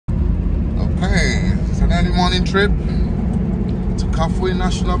morning trip to Kafue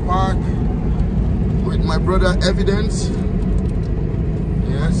National Park with my brother Evidence.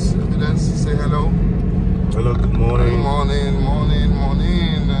 Yes, Evidence, say hello. Hello, good morning. Good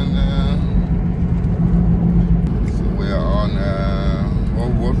morning. And so we are on,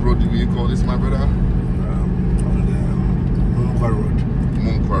 what road do we call this, my brother? On the Munkwa Road.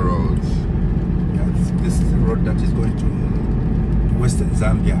 Munkwa Road. Yes, this is the road that is going to Western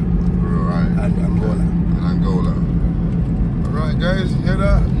Zambia. Right. And Angola. Alright guys, hear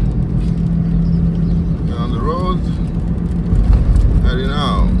that? We're on the road. Heading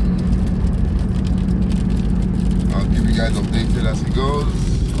out. I'll keep you guys updated as it goes.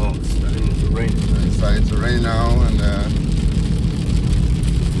 Oh, it's starting to rain. It's starting to rain now, and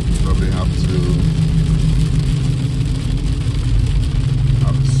probably have a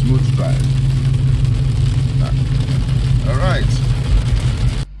smooth drive. Alright.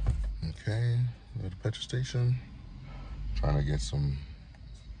 Okay, we're at the petrol station. Trying to get some.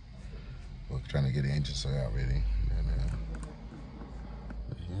 We're trying to get the engine so out ready. And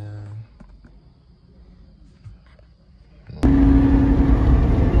yeah.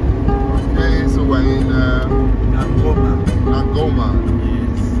 Okay, so we're in Nangoma.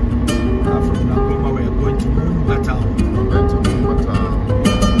 Yes. From Nangoma, we are going to Mumba town. We're going to Mumba town.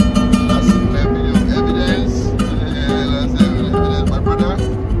 That's the video Evidence. Yeah, that's Evidence, my brother.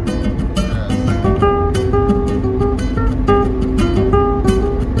 Yes.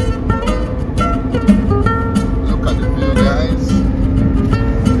 Look at the view, guys.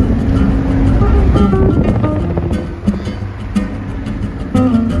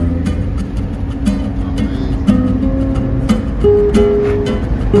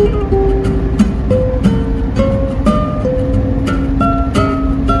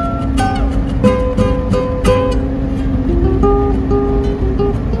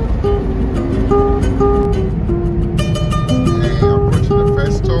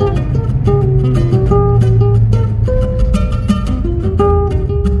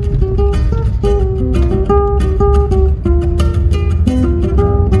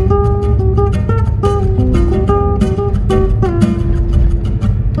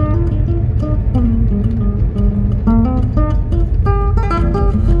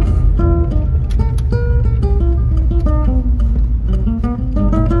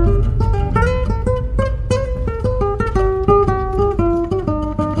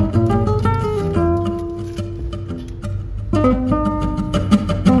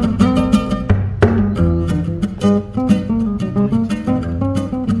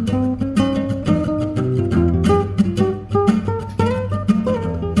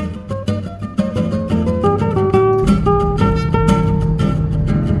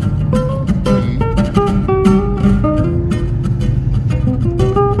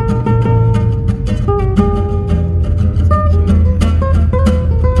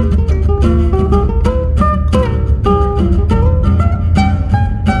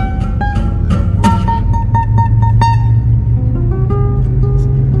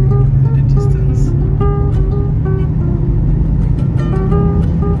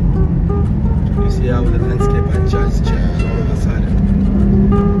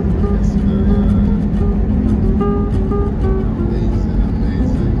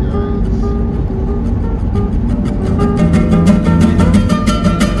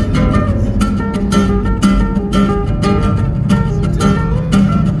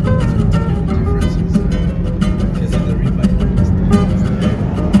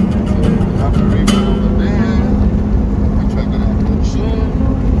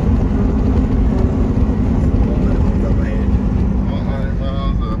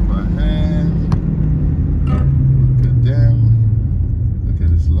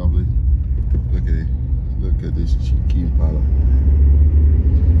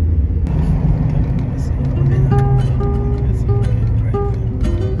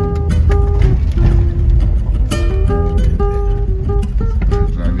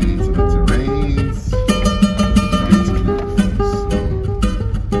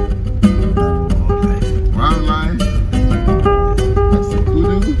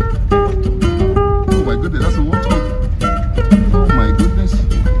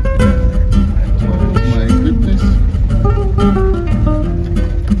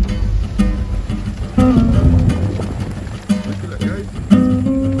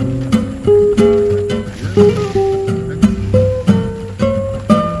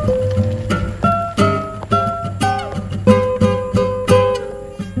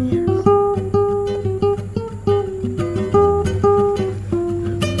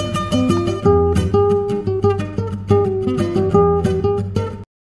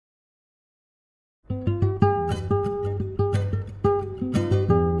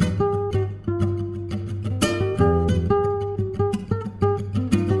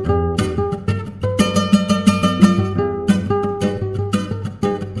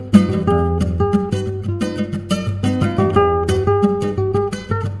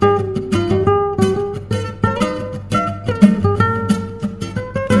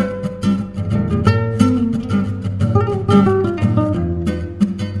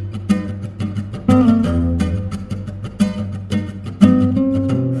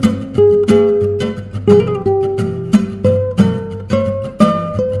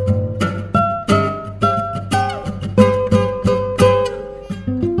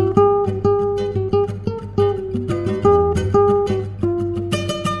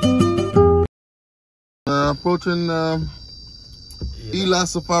 approaching Ila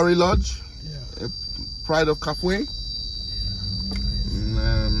Safari Lodge, pride of Kafue. And,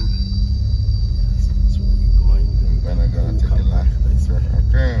 that's where we're going. I'm gonna take a left.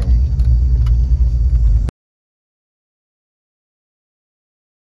 Okay.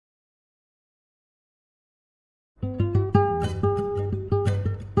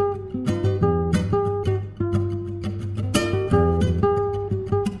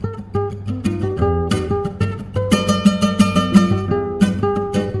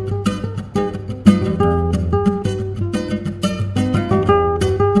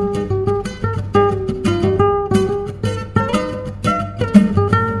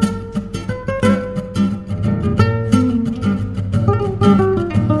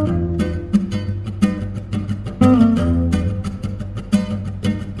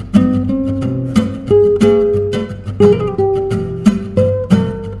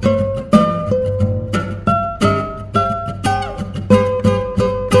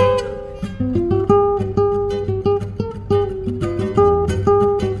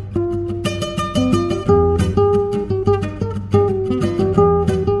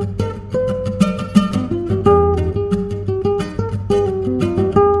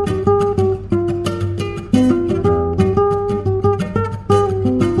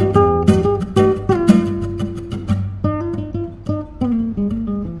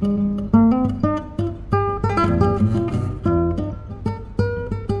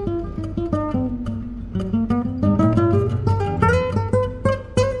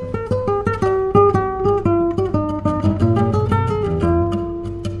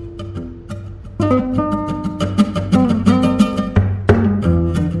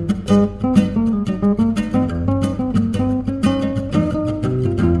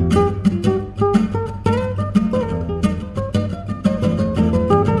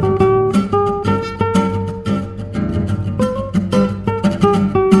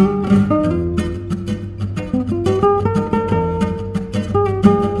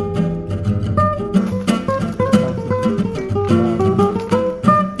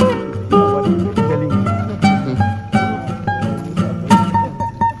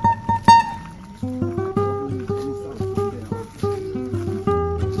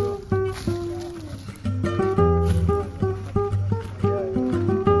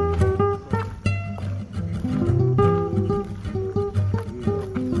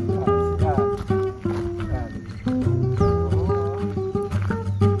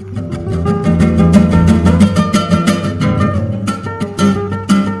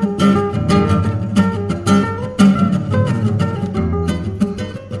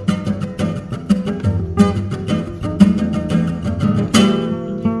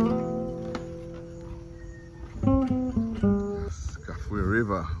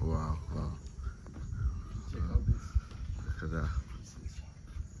 River. Wow, wow. Check out this. Look at that.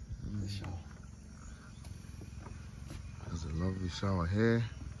 The shower. There's a lovely shower here.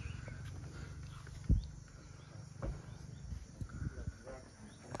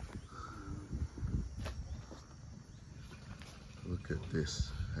 Look at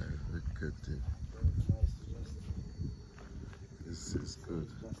this. Hey, look at it. This is good.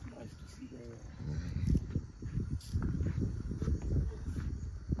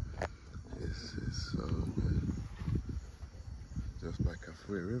 This is so good. Just by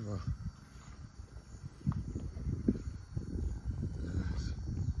Kafue River. Yes.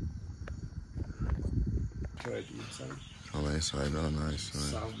 Tried inside. On the inside, oh nice.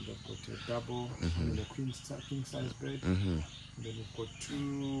 Sound, they've got a double and a king size bed. And then you've got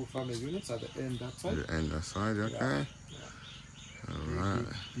 2 family units at the end that side. The end that side, okay. Yeah. Alright.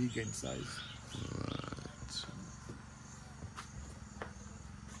 Big in size. Right.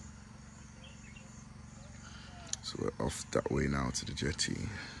 So we're off that way now to the jetty.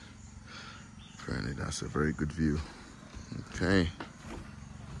 Apparently that's a very good view. Okay.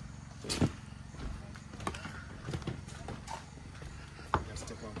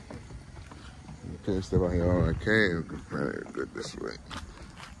 Okay, step out here. Okay, very good this way.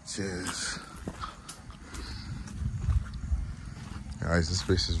 Cheers. Guys, this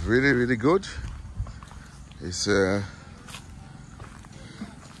place is really, really good. It's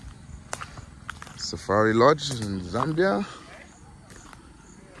Safari Lodge in Zambia.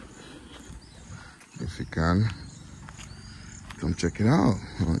 If you can, come check it out.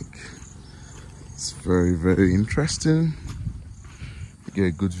 Like, it's very, very interesting. You get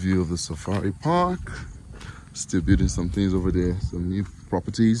a good view of the safari park. Still building some things over there, some new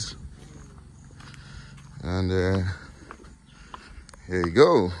properties. And here you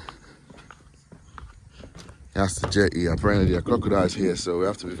go. That's the jetty. Apparently there are crocodiles here, so we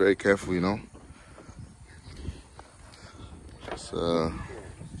have to be very careful, you know. So,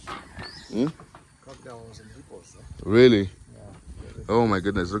 Crocodile was in hippos, eh? really? Yeah. Oh my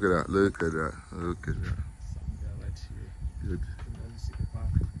goodness, look at that, look at that, look at that. Zambia right here. Good. You can only see the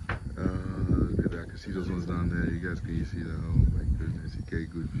park. Look at that, I can see those ones down there. You guys, can you see that? Oh my goodness, you get a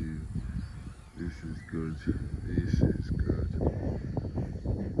good view. This is good. This is good.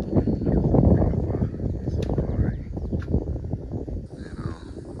 Safari. You know.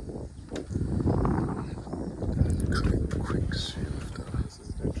 Quick shift. This is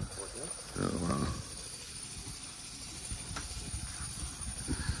the airport, yeah? Oh wow.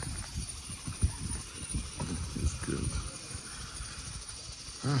 It's good.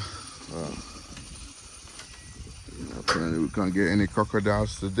 Wow. Apparently we can't get any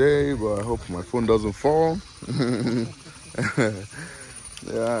crocodiles today, but I hope my phone doesn't fall.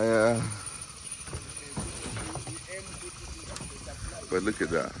 Yeah. But look at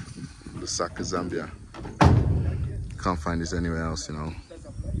that, Lusaka, Zambia. Can't find this anywhere else, you know.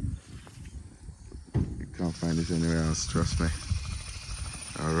 You can't find this anywhere else, trust me.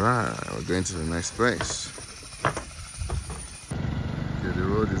 All right, we're going to the next place. Okay, the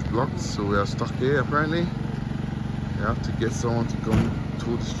road is blocked, so we are stuck here apparently. We have to get someone to come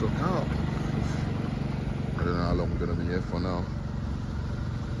tow this truck out. I don't know how long we're gonna be here for now.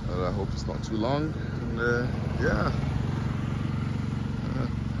 But I hope it's not too long. And yeah.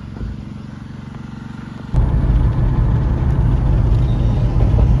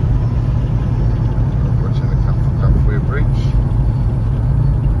 Watching the Kafue bridge.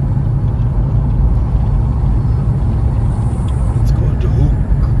 It's called the Hook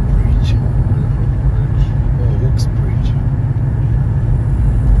Bridge. Or Hook's Bridge.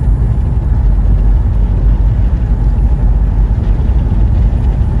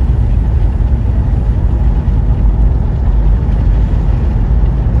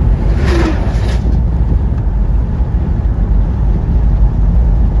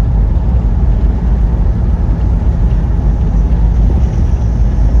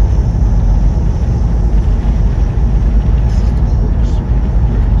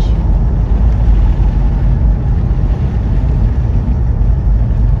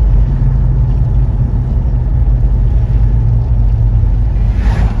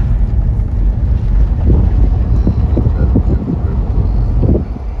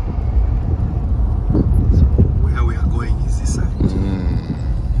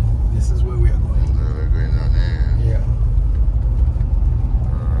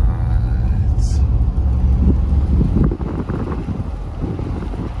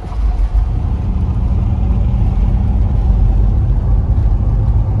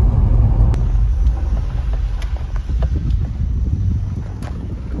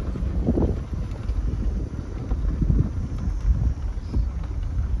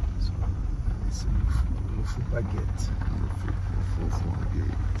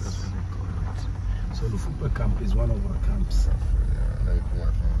 So the football camp is one of our camps.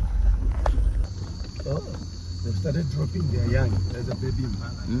 Oh, they've started dropping their young. There's a baby in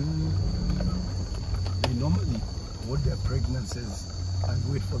Ghana. They normally hold their pregnancies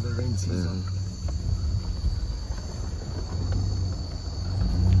and wait for the rain season.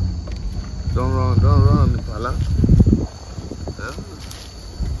 Don't run, Impala.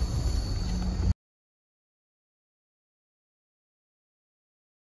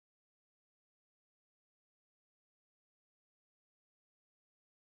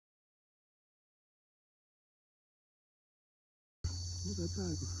 Look at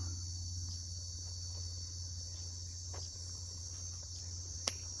that.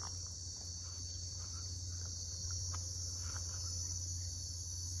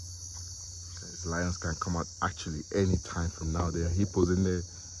 These lions can come out actually any time from now. There are hippos in there.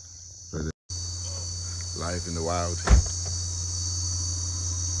 Live in the wild. It's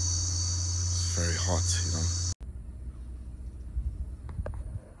very hot, you know.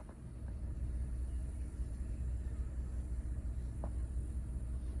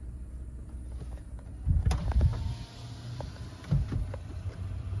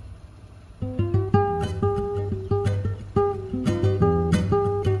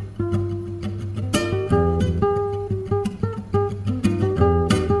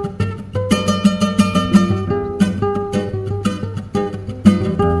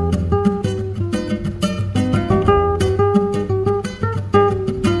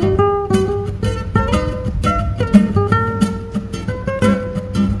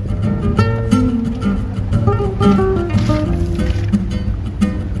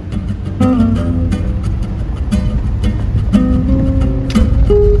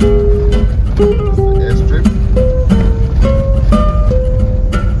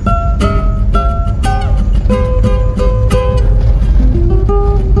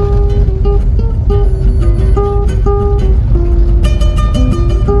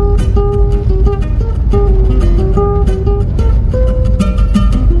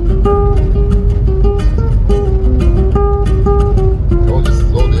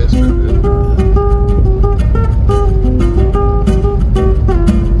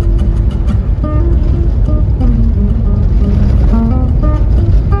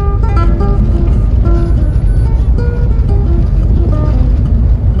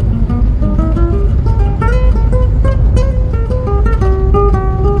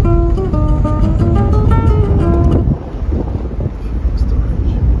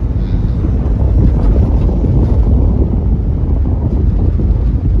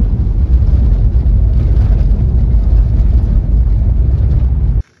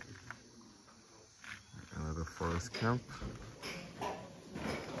 camp.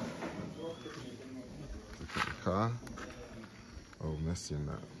 Look at the car. Oh, messy in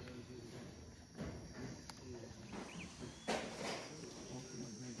that.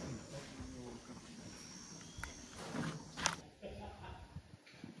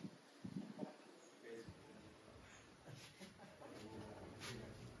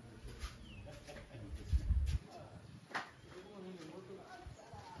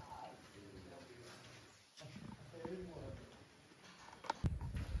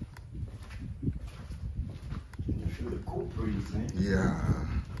 Yeah,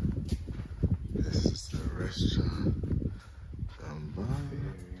 this is the restaurant.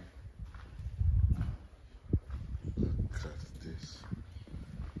 Look at this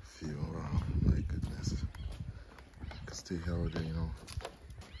view. Wow, my goodness. I could stay here all day, you know.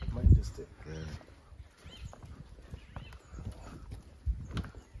 Mind just it. Yeah.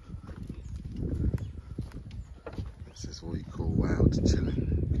 This is what you call wild chilling.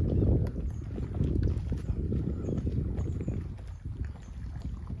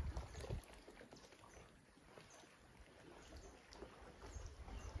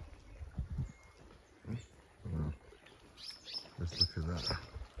 Let's look at that.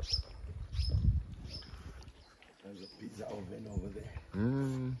 There's a pizza oven over there.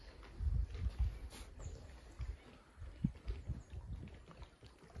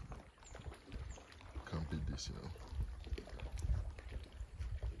 Can't beat this, you know.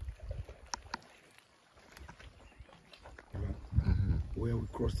 Where we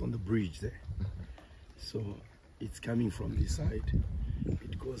crossed on the bridge there. So it's coming from this side.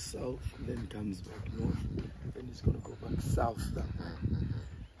 It goes south, then comes back north, then it's going to go back south.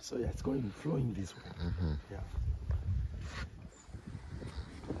 So yeah, it's going flowing this way. Yeah.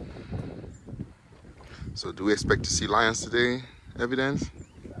 So do we expect to see lions today? Evidence?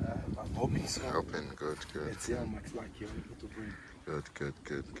 I'm hoping so. Hoping, good. Let's see how much luck you're able to bring. Good.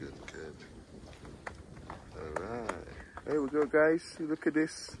 Alright. There we go, guys. Look at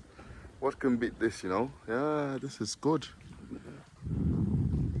this. What can beat this, you know? Yeah, this is good.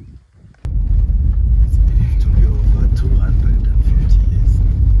 It's believed to be over 250 years.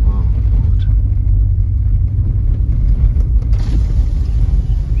 Wow.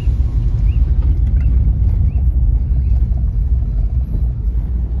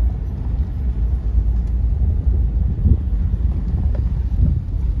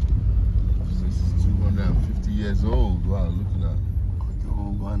 This is 250 years old. Wow, look at that.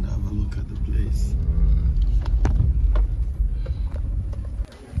 Go and have a look at the place.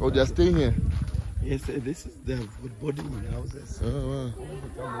 Oh, they're staying here? Yes, this is the boarding houses. Oh,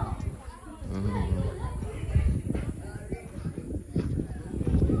 wow.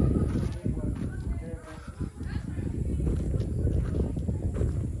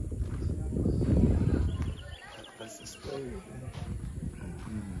 That's the story.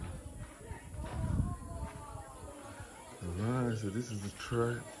 Alright, so this is the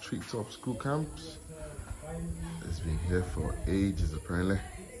treetop school camps. It's been here for ages apparently.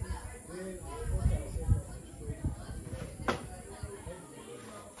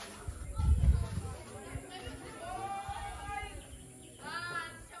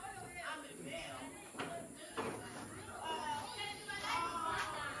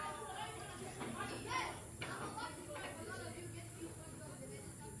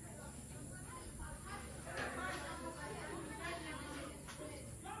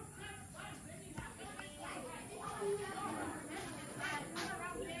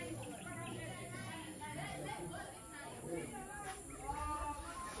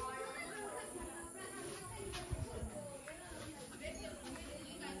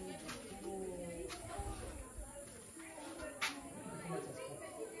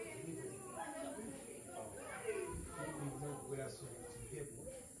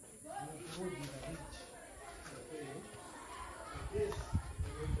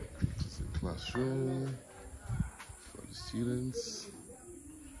 This is a classroom for the students.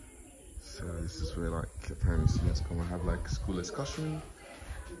 So this is where like apparently students come and have like school excursion.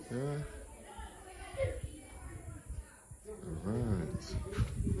 Yeah. Alright.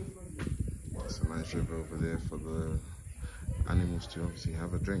 It's a nice river over there for the animals to obviously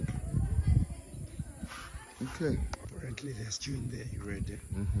have a drink. Okay. Apparently there's stew in there, you read it.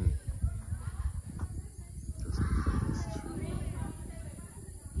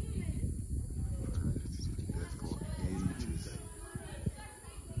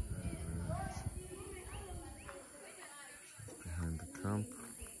 Behind the camp.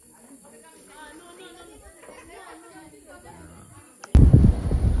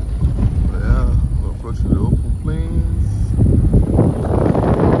 But yeah, we're approaching the open plains.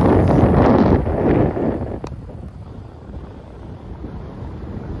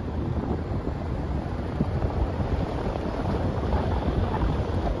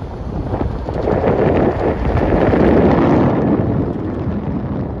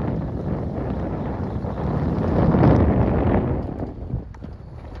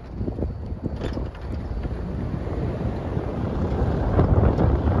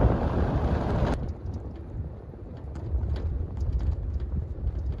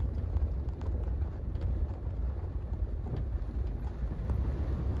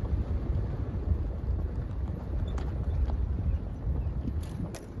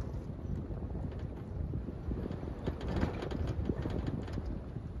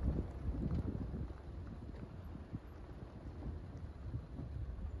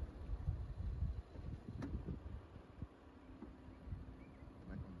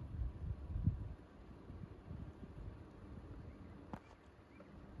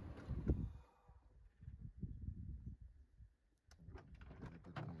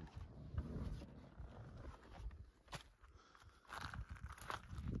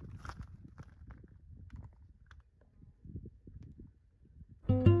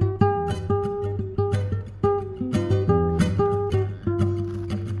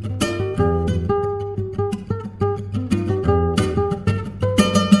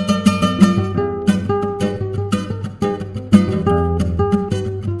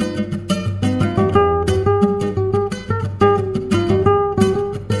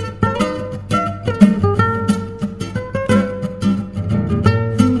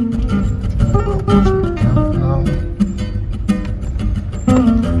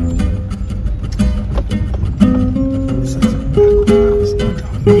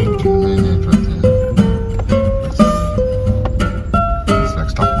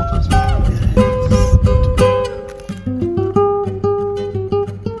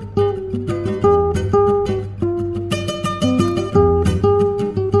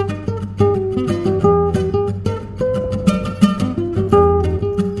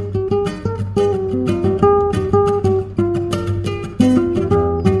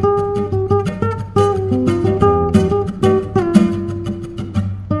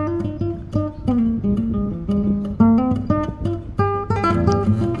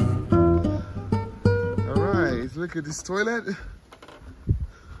 this toilet.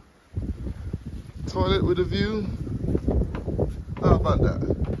 Toilet with a view. How about that?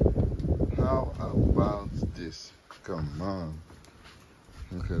 How about this? Come on.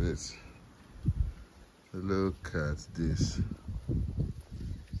 Look at this. Look at this.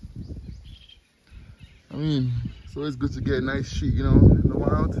 I mean, it's always good to get a nice sheet, you know, in the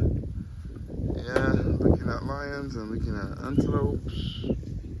wild. Yeah, looking at lions and looking at antelopes.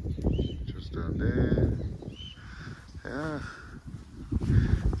 Just down there. Yeah.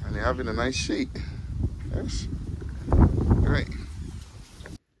 And you're having a nice sheet. Yes. Great.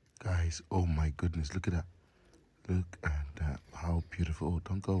 Guys, oh my goodness, look at that. Look at that. How beautiful. Oh,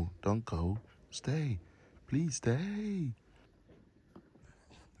 don't go. Don't go. Stay. Please stay.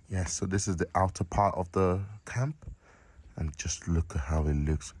 Yes, so this is the outer part of the camp. And just look at how it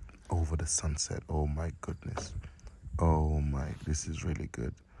looks over the sunset. Oh my goodness. Oh my, this is really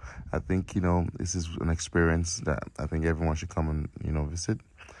good. I think, you know, this is an experience that I think everyone should come and, you know, visit.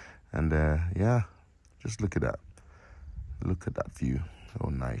 And yeah, just look at that. Look at that view. Oh,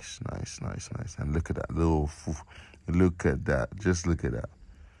 nice, nice, nice, nice. And look at that little, look at that. Just look at that.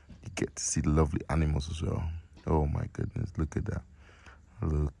 You get to see the lovely animals as well. Oh my goodness, look at that.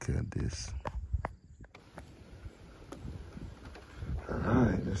 Look at this. All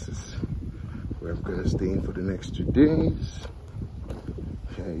right, this is where I'm gonna stay in for the next 2 days.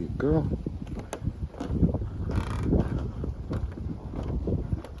 There you go.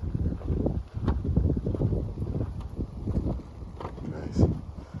 Nice.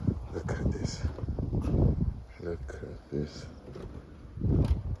 Look at this. Look at this.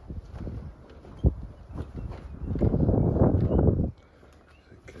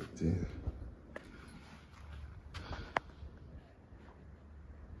 Look at this.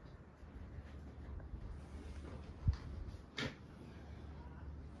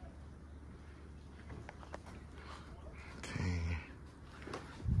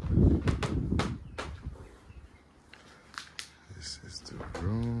 This is the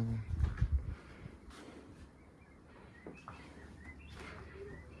room.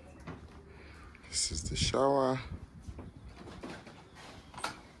 This is the shower.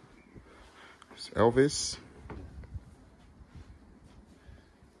 It's Elvis.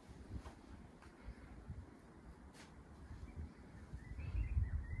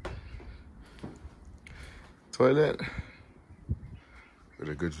 Toilet with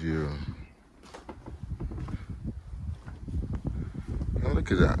a good view. Oh,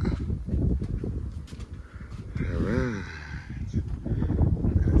 look at that. All right.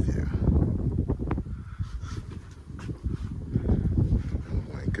 Good view. Oh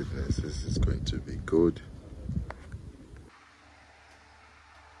my goodness, this is going to be good.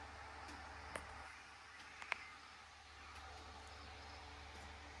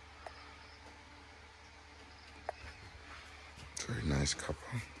 Very nice couple.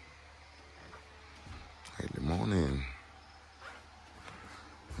 Early morning.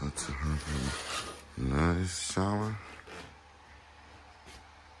 Let's have a nice shower.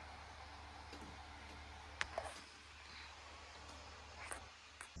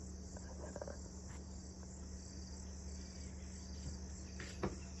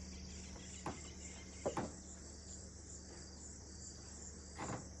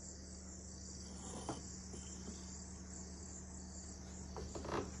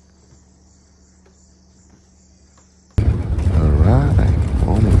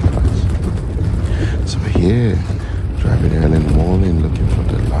 Yeah, driving early in the morning looking for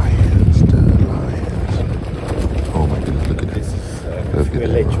the lions, Oh my goodness, look at that. Look at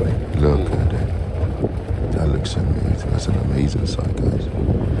that. Look at that. That looks amazing. That's an amazing sight, guys.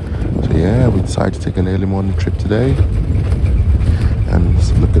 So yeah, we decided to take an early morning trip today and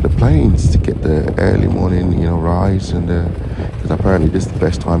look at the plains to get the early morning, you know, rise. And because apparently this is the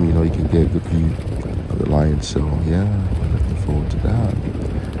best time, you know, you can get a good view of the lions. So yeah, we're looking forward to that.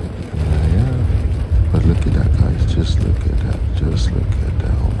 Yeah. But look at that, guys. Just look at that. Just look at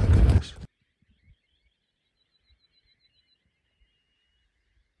that. Oh my goodness.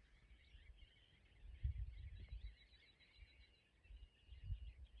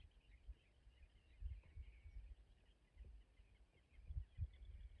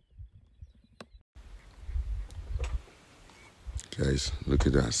 Guys, look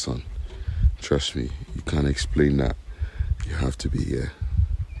at that sun. Trust me, you can't explain that. You have to be here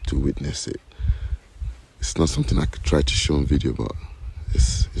to witness it. It's not something I could try to show in video, but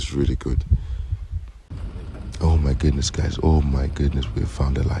it's really good. Oh my goodness, guys. Oh my goodness, we have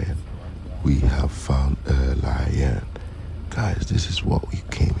found a lion. We have found a lion. Guys, this is what we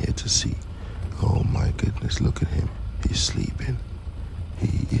came here to see. Oh my goodness, look at him. He's sleeping.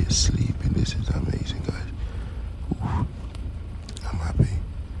 He is sleeping. This is amazing, guys. I'm happy.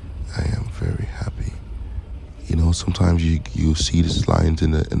 I am very happy. You know, sometimes you see these lions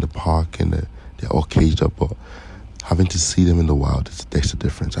in the park and they're all caged up, but having to see them in the wild, there's a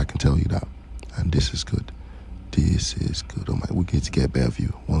difference. I can tell you that. And this is good. This is good. Oh my, we get to get a better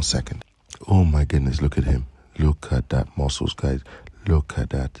view. 1 second. Oh my goodness, look at him. Look at that muscles, guys. Look at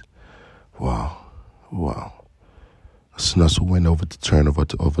that. Wow. Wow. As soon as we went over to turn over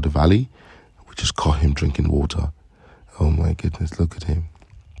the valley, we just caught him drinking water. Oh my goodness, look at him.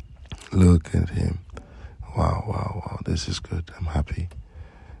 Look at him. Wow, wow, wow. This is good. I'm happy.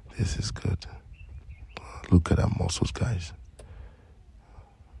 This is good. Look at that muscles, guys.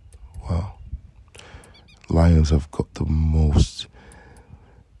 Wow. Lions have got the most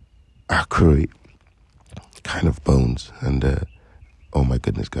accurate kind of bones. And, oh my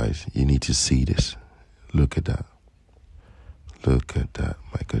goodness, guys. You need to see this. Look at that. Look at that.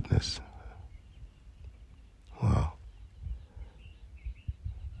 My goodness. Wow.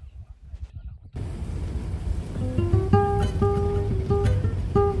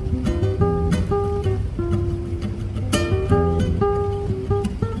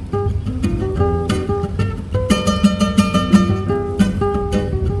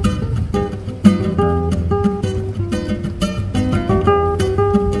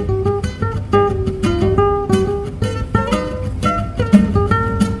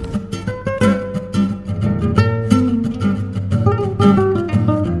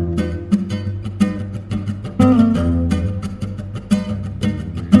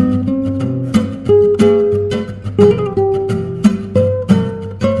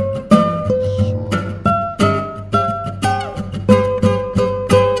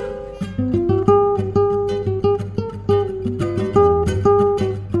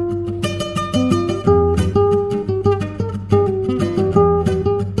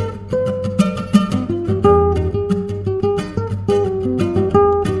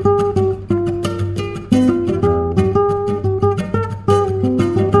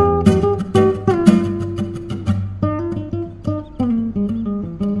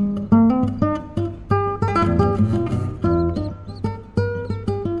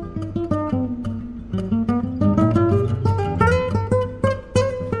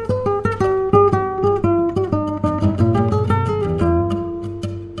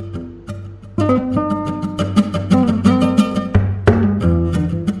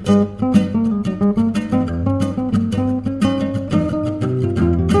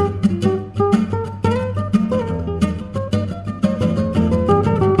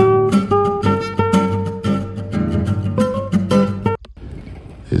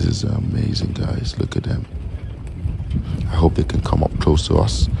 This is amazing, guys. Look at them. I hope they can come up close to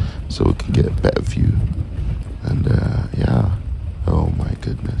us so we can get a better view. And yeah, oh my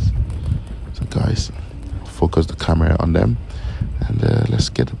goodness. So guys, focus the camera on them and let's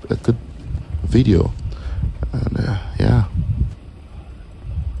get a good video. And yeah.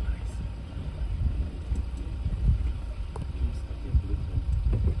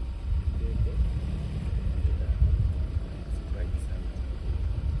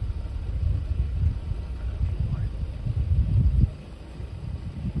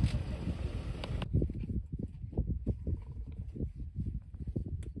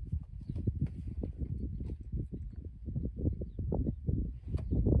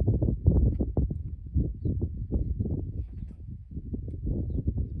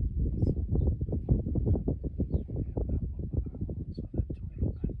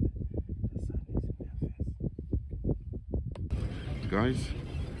 Guys,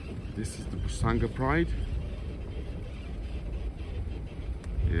 this is the Busanga Pride.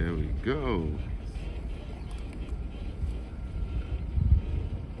 Here we go.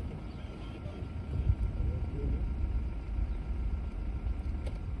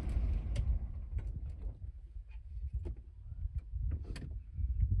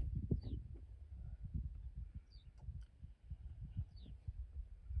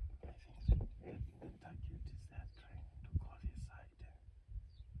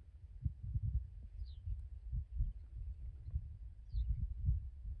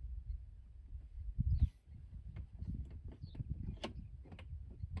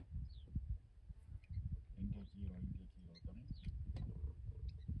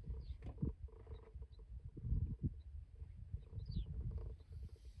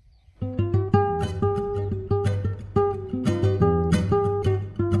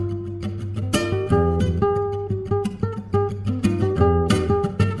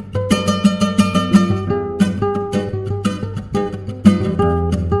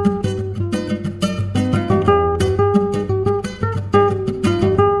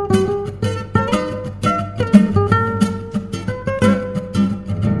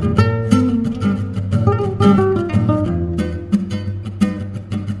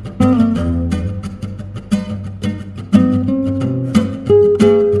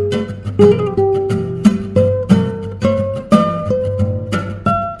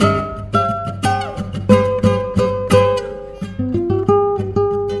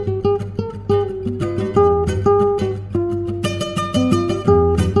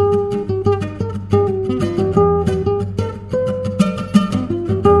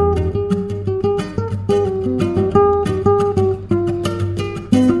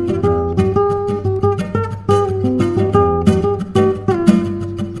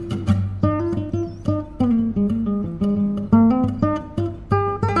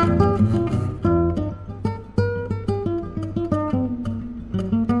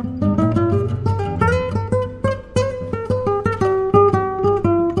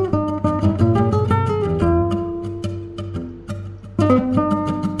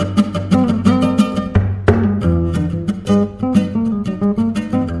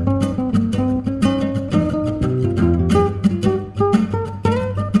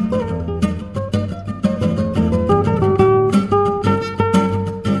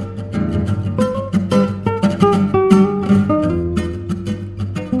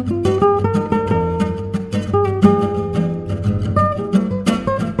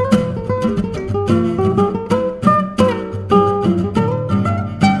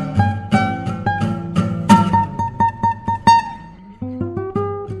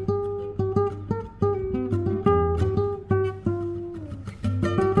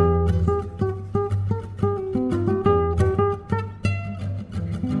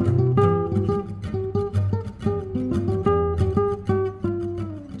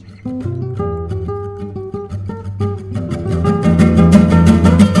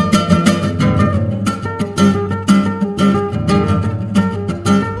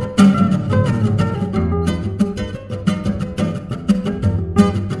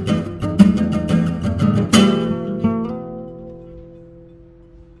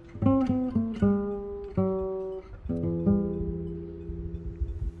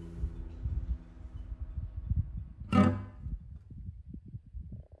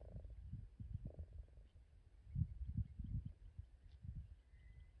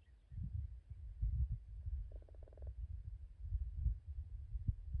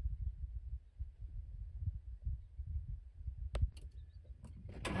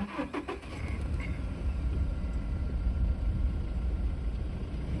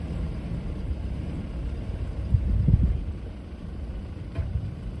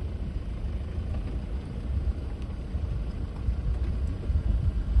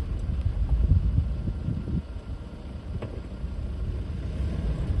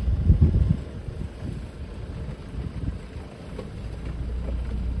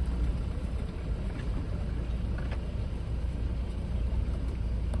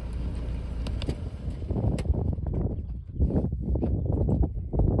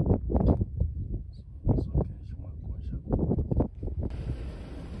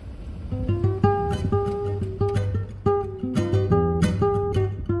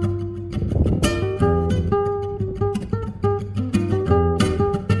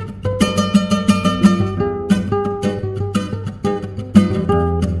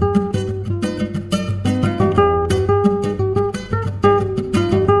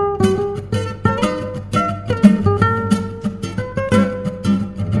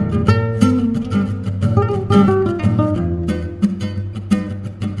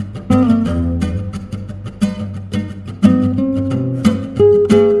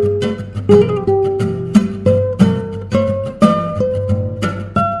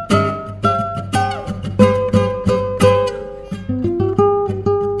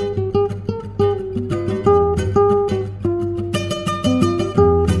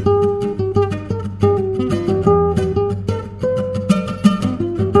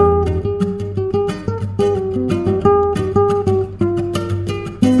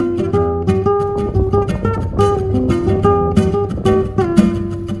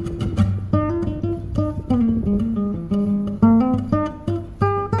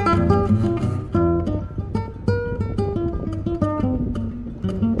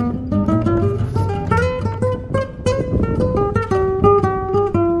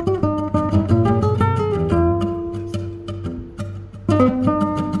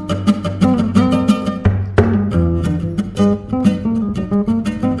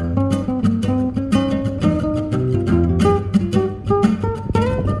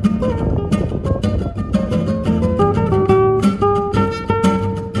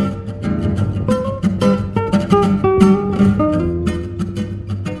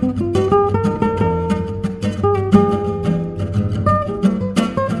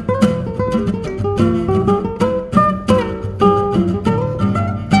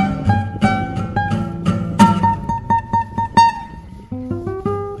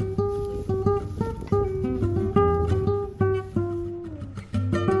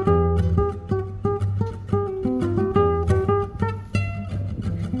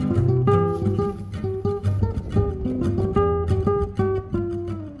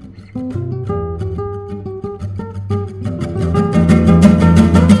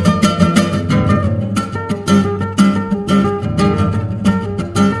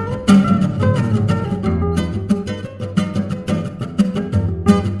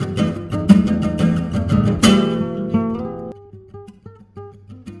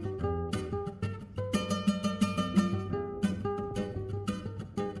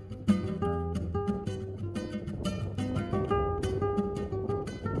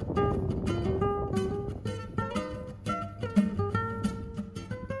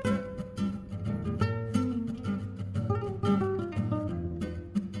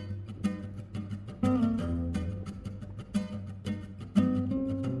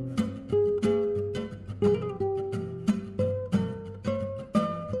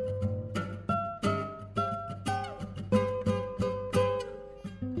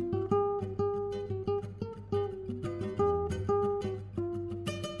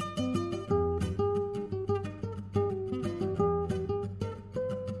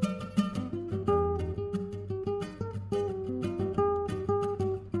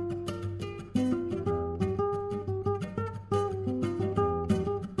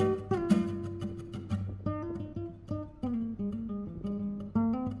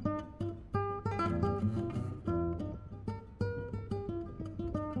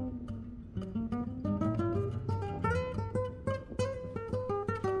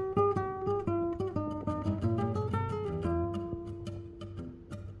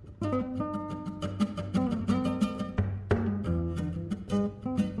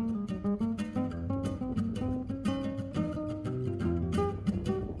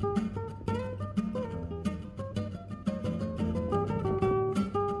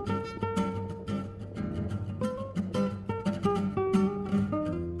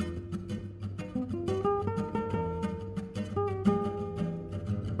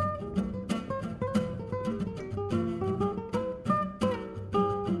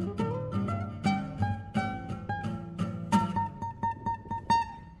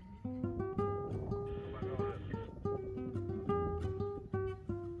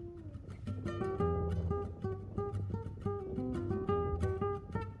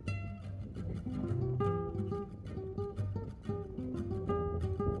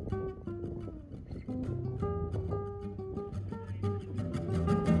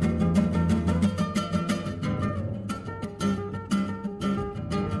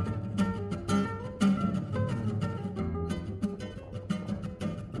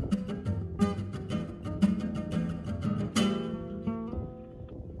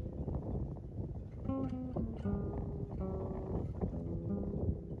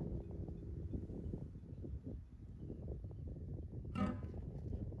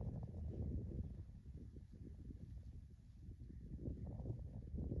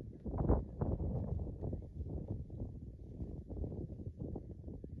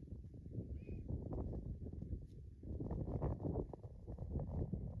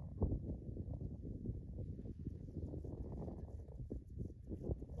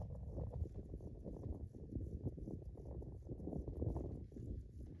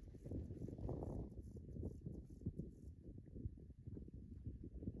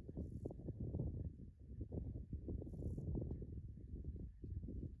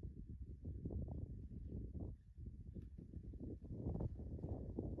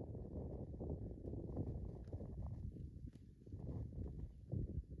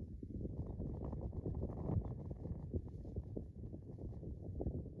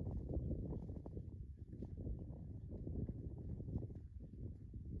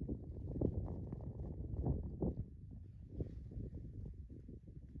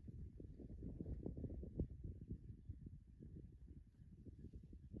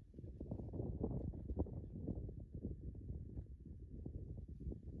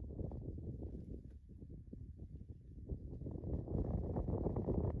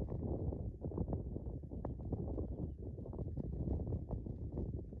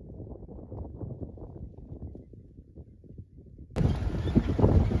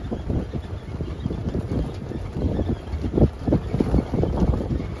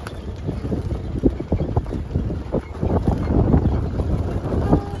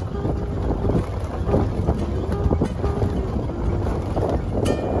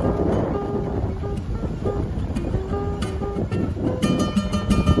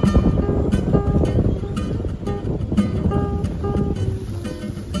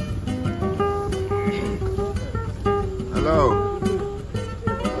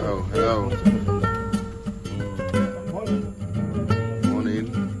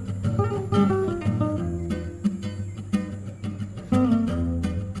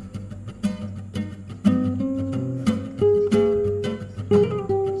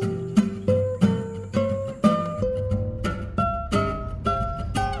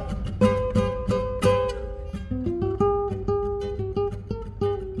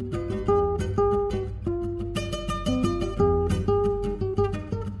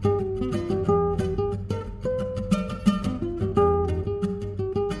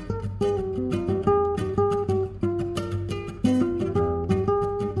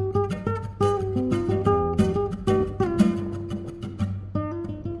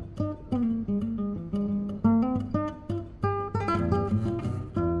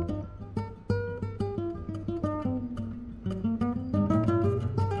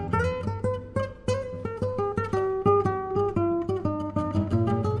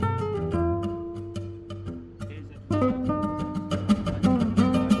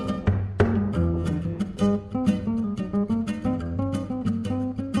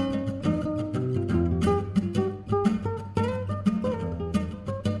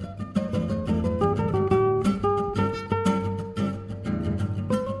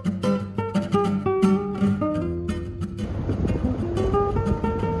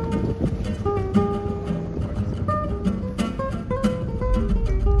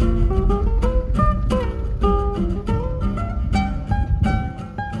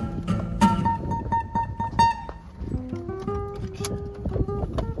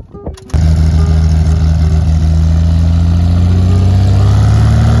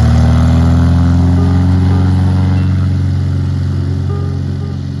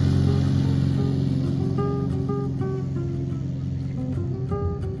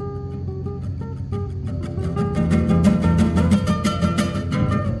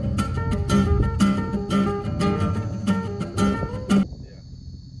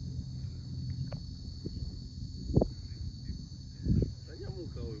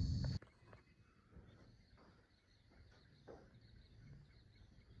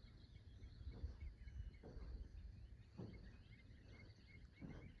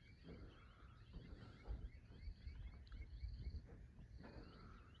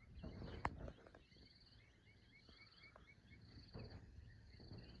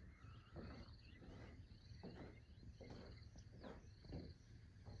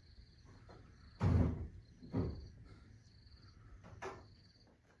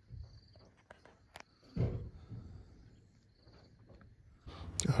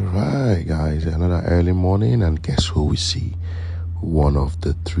 Alright guys, another early morning, and guess who we see? One of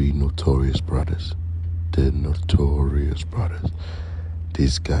the three notorious brothers. The notorious brothers.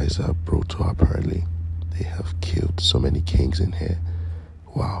 These guys are brutal apparently. They have killed so many kings in here.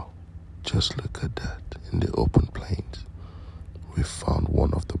 Wow, just look at that. In the open plains, we found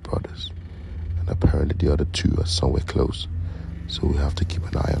one of the brothers, and apparently the other two are somewhere close, so we have to keep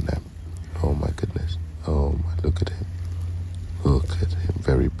an eye on them. Oh my goodness. Oh my, look at him. Look at him,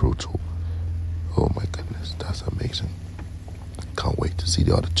 very brutal. Oh my goodness, that's amazing. Can't wait to see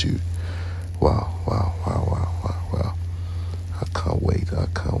the other two. Wow. I can't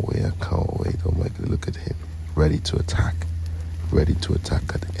wait. Oh my god, look at him. Ready to attack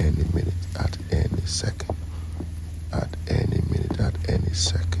at any minute, at any second. At any minute, at any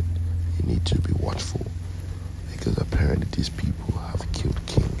second. You need to be watchful, because apparently these people have killed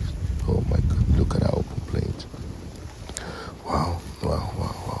kings. Oh my god, look at our open plains. Wow.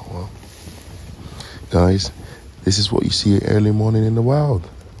 Guys, this is what you see early morning in the wild,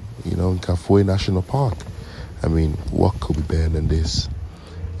 in Kafue National Park. I mean, what could be better than this?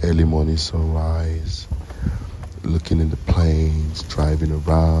 Early morning sunrise, looking in the plains, driving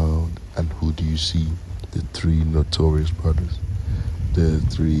around, and who do you see? The three notorious brothers.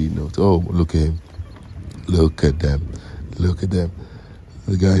 Oh, look at him. Look at them.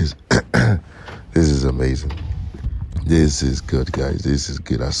 The guys, this is amazing. This is good, guys. This is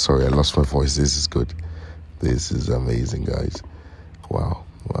good. I'm sorry, I lost my voice. This is good. This is amazing, guys. Wow,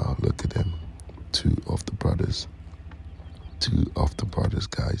 look at them. Two of the brothers,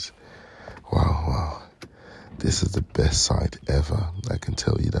 guys. Wow. This is the best sight ever. I can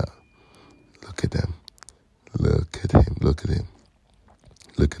tell you that. Look at them. Look at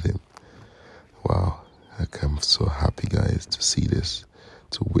him. Wow. I'm so happy, guys, to see this,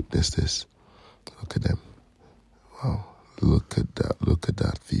 to witness this. Look at them. Wow. Look at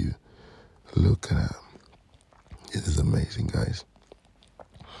that view. Look at that. This is amazing, guys.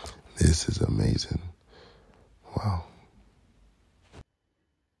 This is amazing. Wow.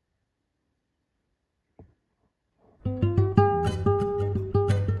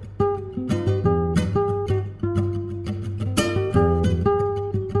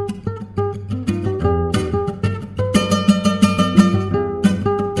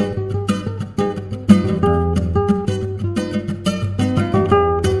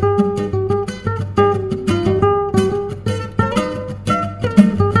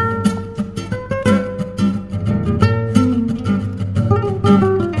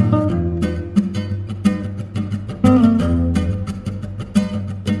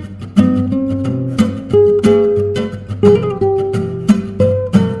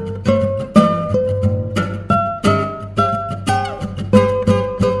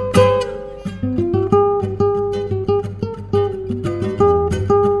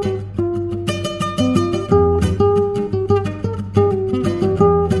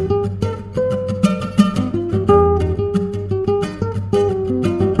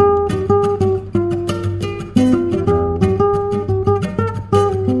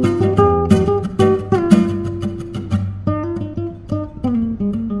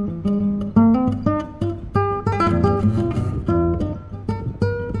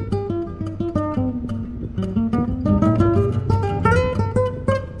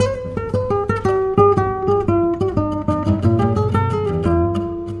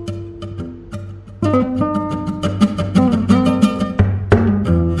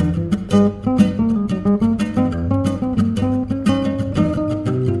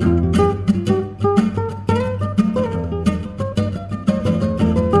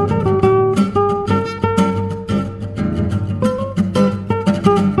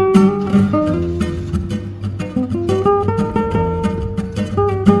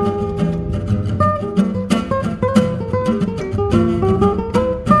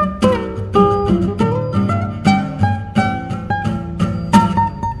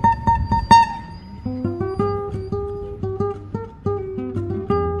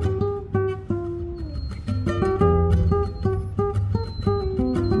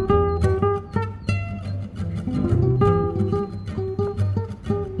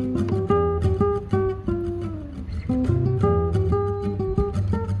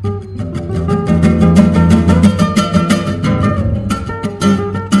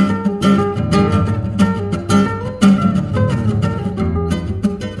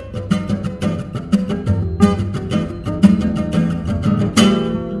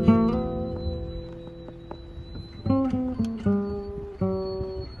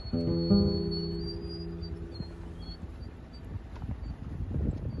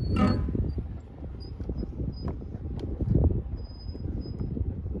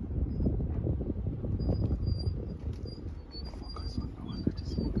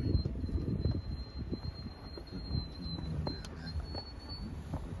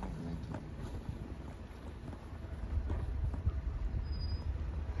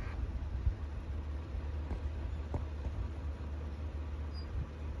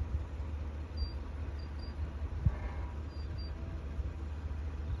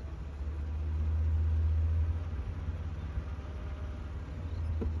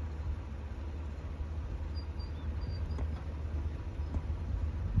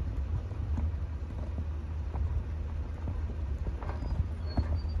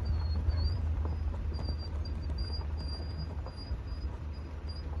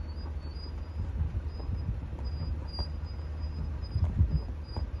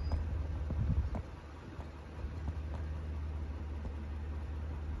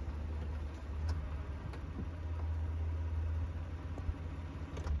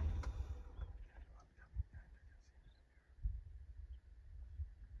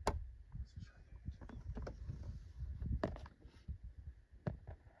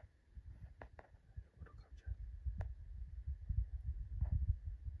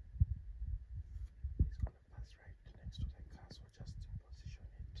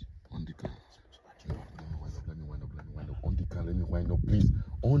 wind up, please.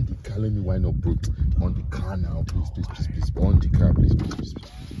 On the car, let me wind up, bro. On the car now, please, please, please, please. On the car, please, please, please,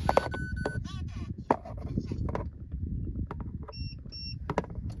 please.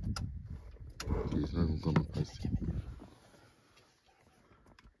 Please, not even coming past it.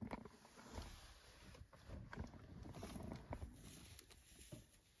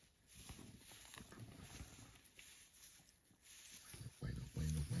 Wind up,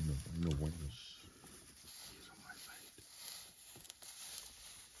 wind up, wind up, wind up, wind up. He's on my side.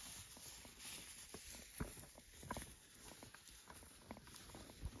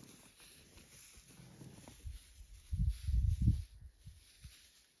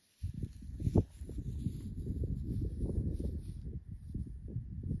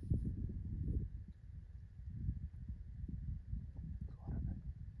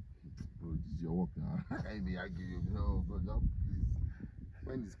 Bro, this is your work now. I mean, I give you no, bro, no, please.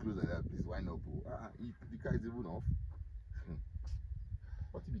 When it's close like that, please wind up. Bro. The car is even off.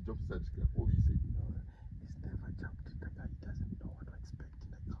 What if he jumps inside the car? What will you say? No, he's never jumped in the car. He doesn't know what to expect in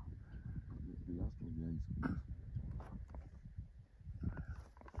the car. The last one behind is close.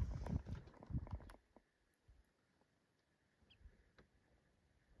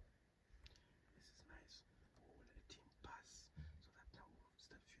 This is nice. We'll let him pass so that now we'll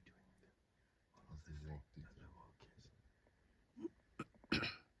start videoing them. That's the walk, dude. That's the walk, yes. He's doing some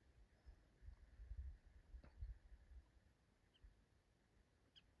poop.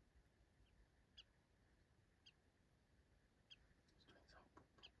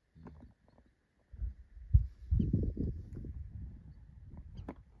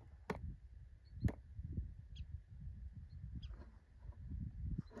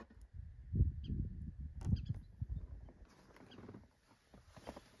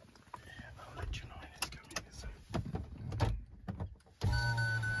 I'll let you know when he's coming.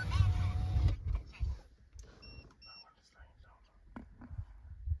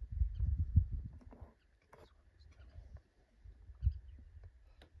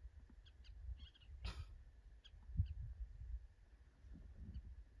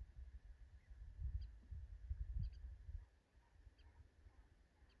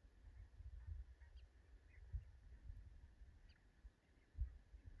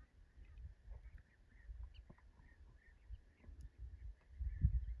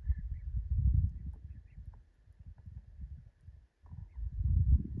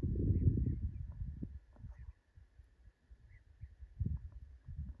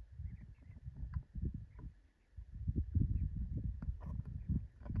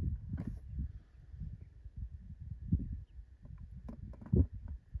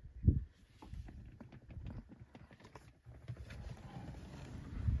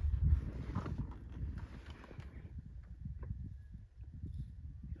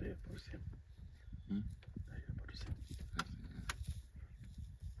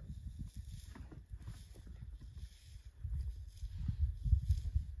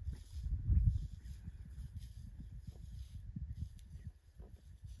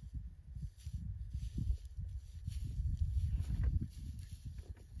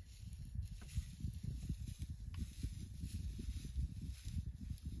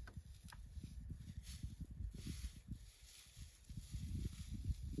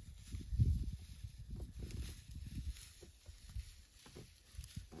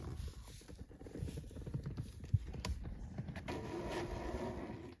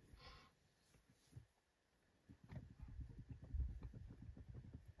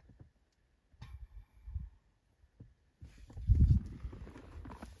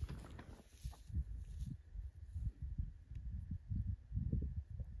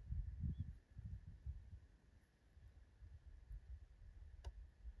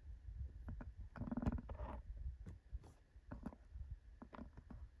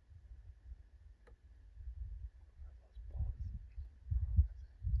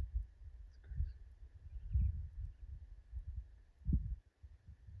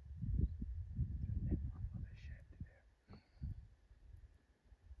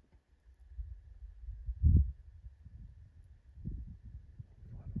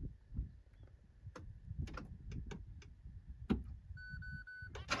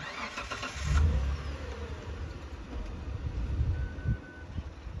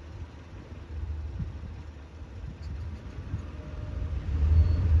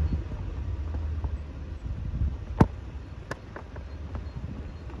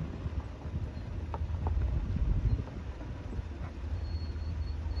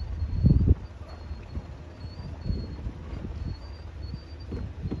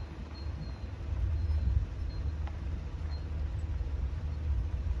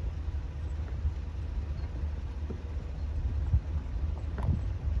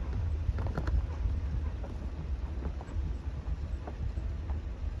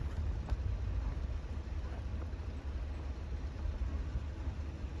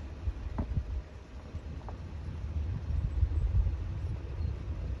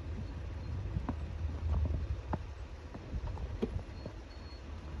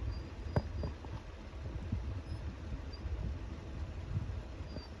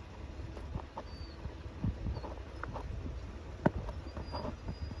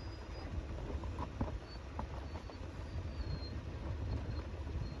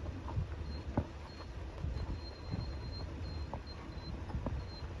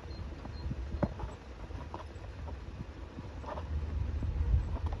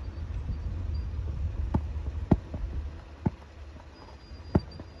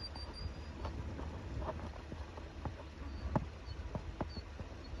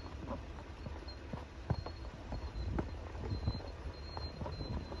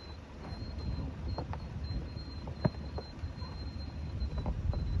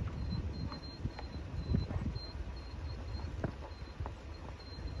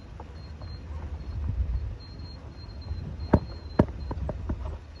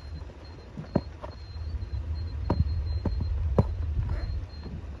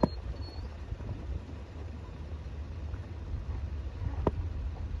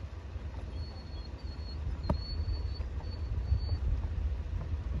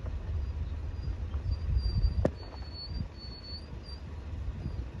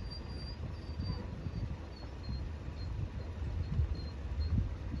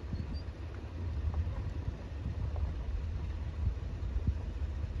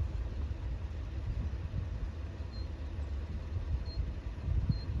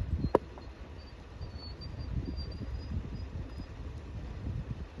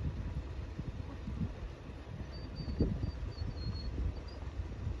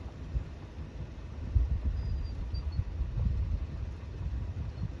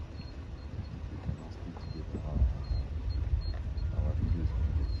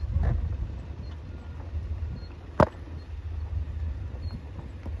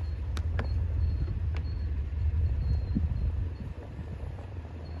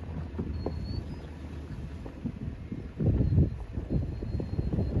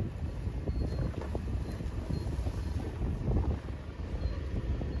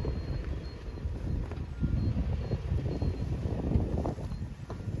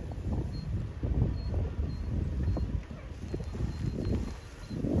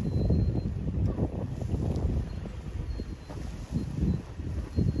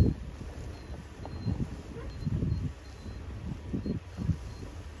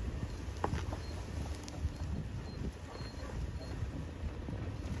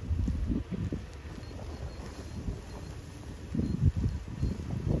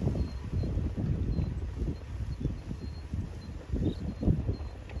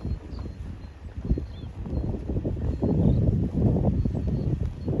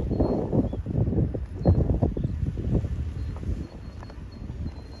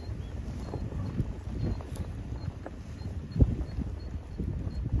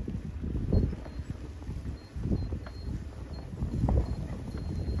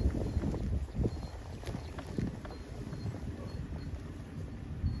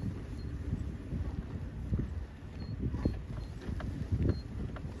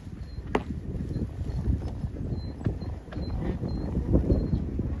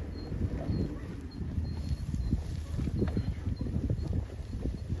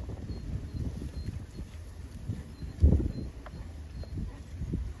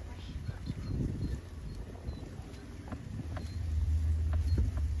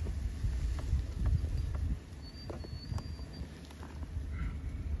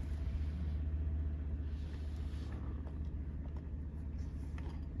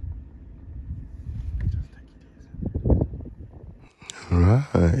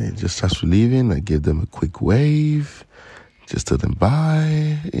 Right, just as we're leaving, I give them a quick wave, just tell them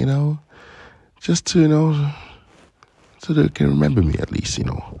bye, just to, so they can remember me at least, I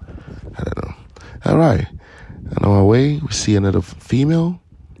don't know. All right, and on our way, we see another female,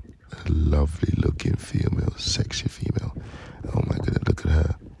 a lovely looking female, sexy female. Oh my goodness, look at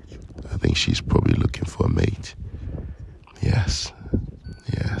her. I think she's probably looking for a mate. Yes.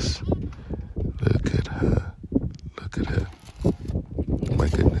 Look at her. Oh my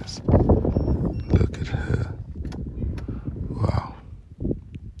goodness. Look at her. Wow.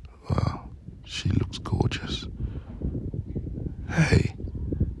 She looks gorgeous. Hey,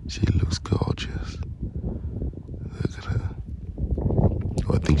 she looks gorgeous. Look at her.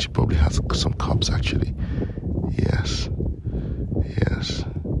 Oh, I think she probably has some cubs actually. Yes,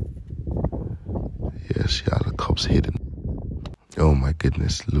 she has the cubs hidden. Oh my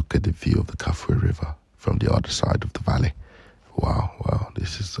goodness, look at the view of the Kafue River from the other side of the valley. Wow,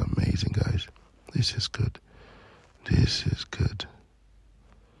 this is amazing, guys. This is good.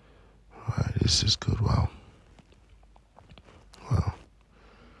 Right, this is good, wow.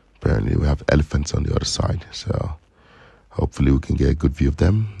 Apparently we have elephants on the other side, so hopefully we can get a good view of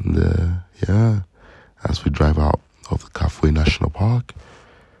them. And, as we drive out of the Kafue National Park,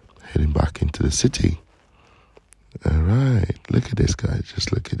 heading back into the city. All right, look at this, guys.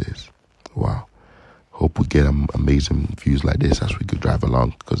 Just look at this. Wow. Hope we get amazing views like this as we go drive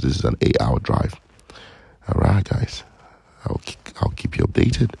along, because this is an 8-hour drive. All right, guys. I'll keep you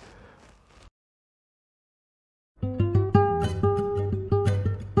updated.